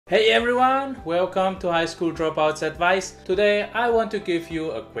Hey everyone, welcome to High School Dropouts Advice. Today I want to give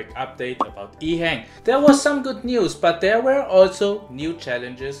you a quick update about Ehang. There was some good news, but there were also new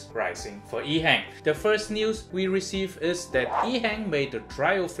challenges rising for Ehang. The first news we received is that Ehang made a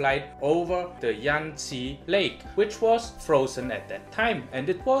trial flight over the Yangtze Lake, which was frozen at that time, and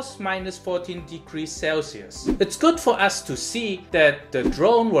it was minus 14 degrees Celsius. It's good for us to see that the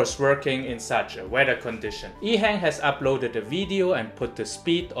drone was working in such a weather condition. Ehang has uploaded a video and put the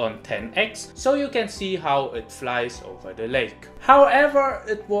speed on 10x, so you can see how it flies over the lake. However,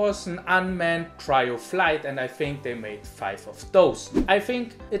 it was an unmanned trial flight and I think they made 5 of those. I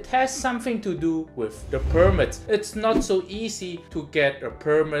think it has something to do with the permits. It's not so easy to get a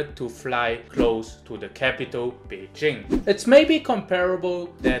permit to fly close to the capital, Beijing. It's maybe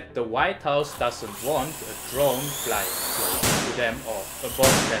comparable that the White House doesn't want a drone flying close to them or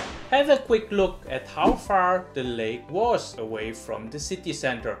above them. Have a quick look at how far the lake was away from the city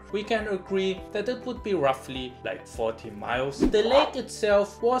center. We can agree that it would be roughly like 40 miles. The lake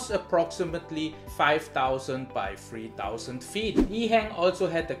itself was approximately 5,000 by 3,000 feet. Ehang also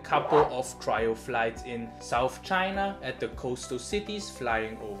had a couple of trial flights in South China at the coastal cities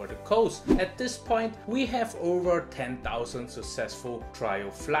flying over the coast. At this point, we have over 10,000 successful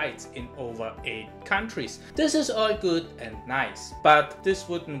trial flights in over 8 countries. This is all good and nice, but this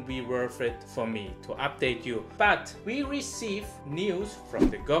wouldn't be worth it for me to update you. But we receive news from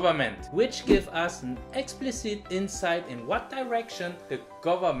the government which give us an explicit insight in what direction the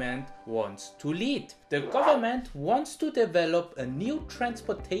government wants to lead. The government wants to develop a new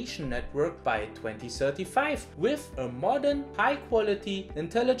transportation network by 2035 with a modern, high-quality,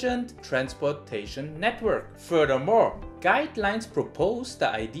 intelligent transportation network. Furthermore, guidelines propose the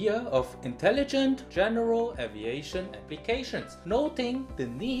idea of intelligent general aviation applications, noting the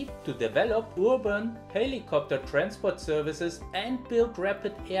need to develop urban helicopter transport services and build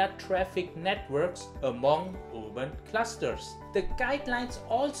rapid air traffic networks among urban clusters. The guidelines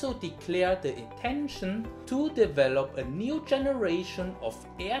also declare the intention to develop a new generation of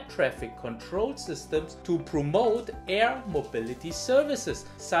air traffic control systems to promote air mobility services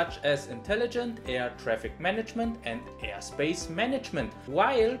such as intelligent air traffic management and airspace management,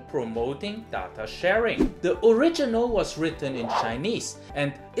 while promoting data sharing. The original was written in Chinese,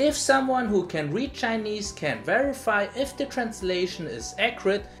 and if someone who can read Chinese can verify if the translation is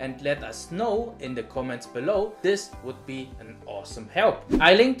accurate and let us know in the comments below, this would be an awesome help.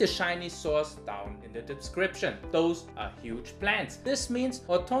 I linked the Chinese source down in the description. Those are huge plans. This means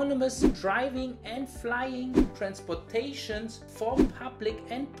autonomous driving and flying transportations for public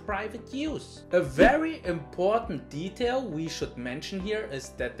and private use. A very important detail we should mention here is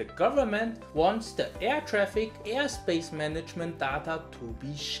that the government wants the air traffic airspace management data to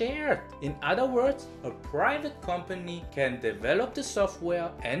be shared. In other words, a private company can develop the software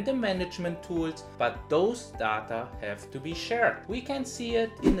and the management tools, but those data have to be shared. We can see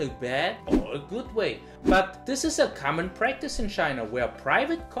it in a bad or a good way, but this is a common practice in China where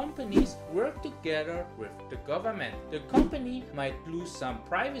private companies work together with the government. The company might lose some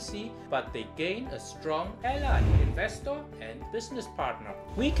privacy, but they gain a strong ally, investor and business partner.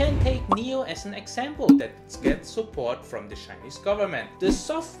 We can take NEO as an example that gets support from the Chinese government. The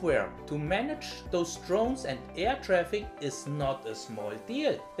software to manage those drones and air traffic is not a small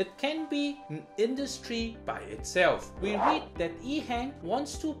deal. It can be an industry by itself. We read that Ehang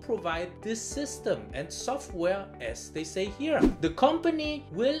wants to provide this system and software as they say here. The company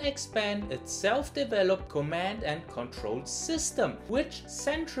will expand its self-developed command and control system, which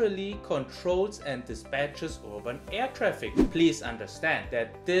centrally controls and dispatches urban air traffic. Please understand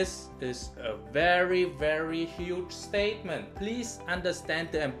that this is a very huge statement. Please understand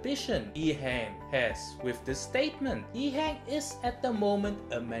the ambition Ehang has with this statement. Ehang is at the moment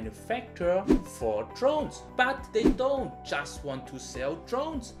a manufacturer for drones, but they don't just want to sell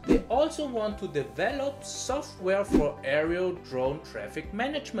drones. They also want to develop software for aerial drone traffic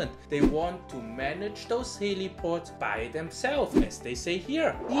management. They want to manage those heliports by themselves, as they say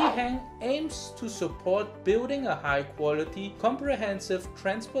here. Ehang aims to support building a high-quality, comprehensive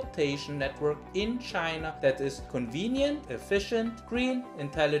transportation network in China that is convenient, efficient, green,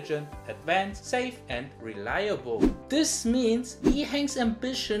 intelligent, advanced, safe and reliable. This means Ehang's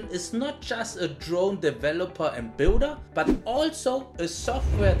ambition is not just a drone developer and builder, but but also a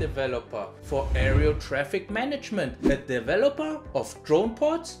software developer for aerial traffic management, a developer of drone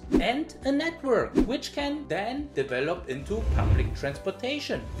pods, and a network which can then develop into public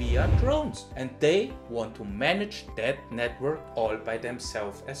transportation via drones. And they want to manage that network all by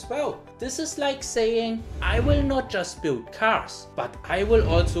themselves as well. This is like saying, I will not just build cars, but I will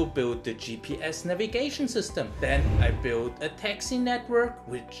also build the GPS navigation system. Then I build a taxi network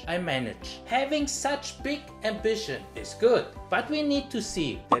which I manage. Having such big ambition is good, but we need to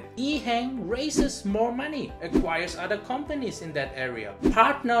see that Ehang raises more money, acquires other companies in that area,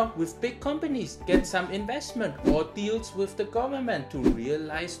 partner with big companies, get some investment, or deals with the government to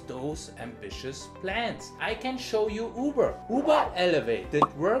realize those ambitious plans. I can show you Uber. Uber Elevate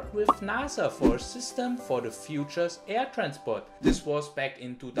did work with NASA for a system for the future's air transport. This was back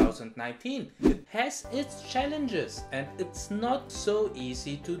in 2019. It has its challenges and it's not so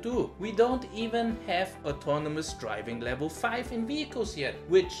easy to do. We don't even have autonomous driving level 5 in vehicles yet,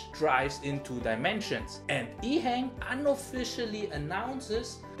 which drives in 2 dimensions. And Ehang unofficially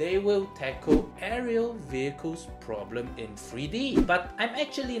announces they will tackle aerial vehicles problem in 3D. But I'm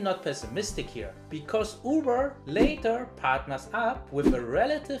actually not pessimistic here, because Uber later partners up with a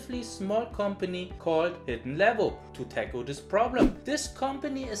relatively small company called Hidden Level to tackle this problem. This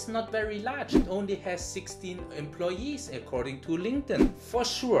company is not very large, it only has 16 employees according to LinkedIn. For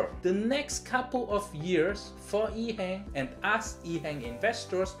sure, the next couple of years for Ehang and us Ehang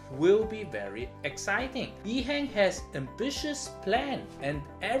investors will be very exciting. Ehang has ambitious plan and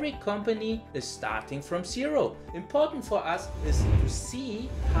every company is starting from zero. Important for us is to see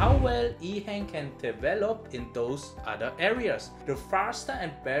how well Ehang can develop in those other areas. The faster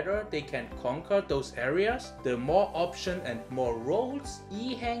and better they can conquer those areas, the more option and more roles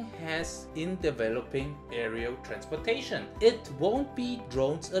Ehang has in developing aerial transportation. It won't be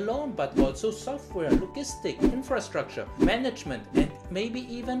drones alone, but also software, logistics, infrastructure, management, and maybe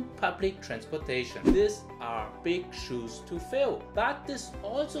even public transportation. These are big shoes to fill, but this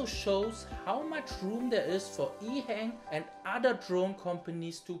also shows how much room there is for Ehang and other drone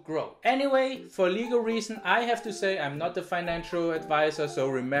companies to grow. Anyway, for legal reason, I have to say I'm not a financial advisor, so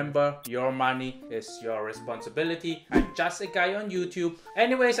remember, your money is your responsibility. I'm just a guy on YouTube.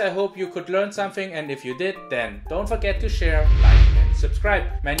 Anyways, I hope you could learn something, and if you did, then don't forget to share, like, and subscribe.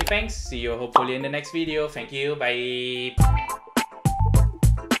 Many thanks. See you hopefully in the next video. Thank you. Bye.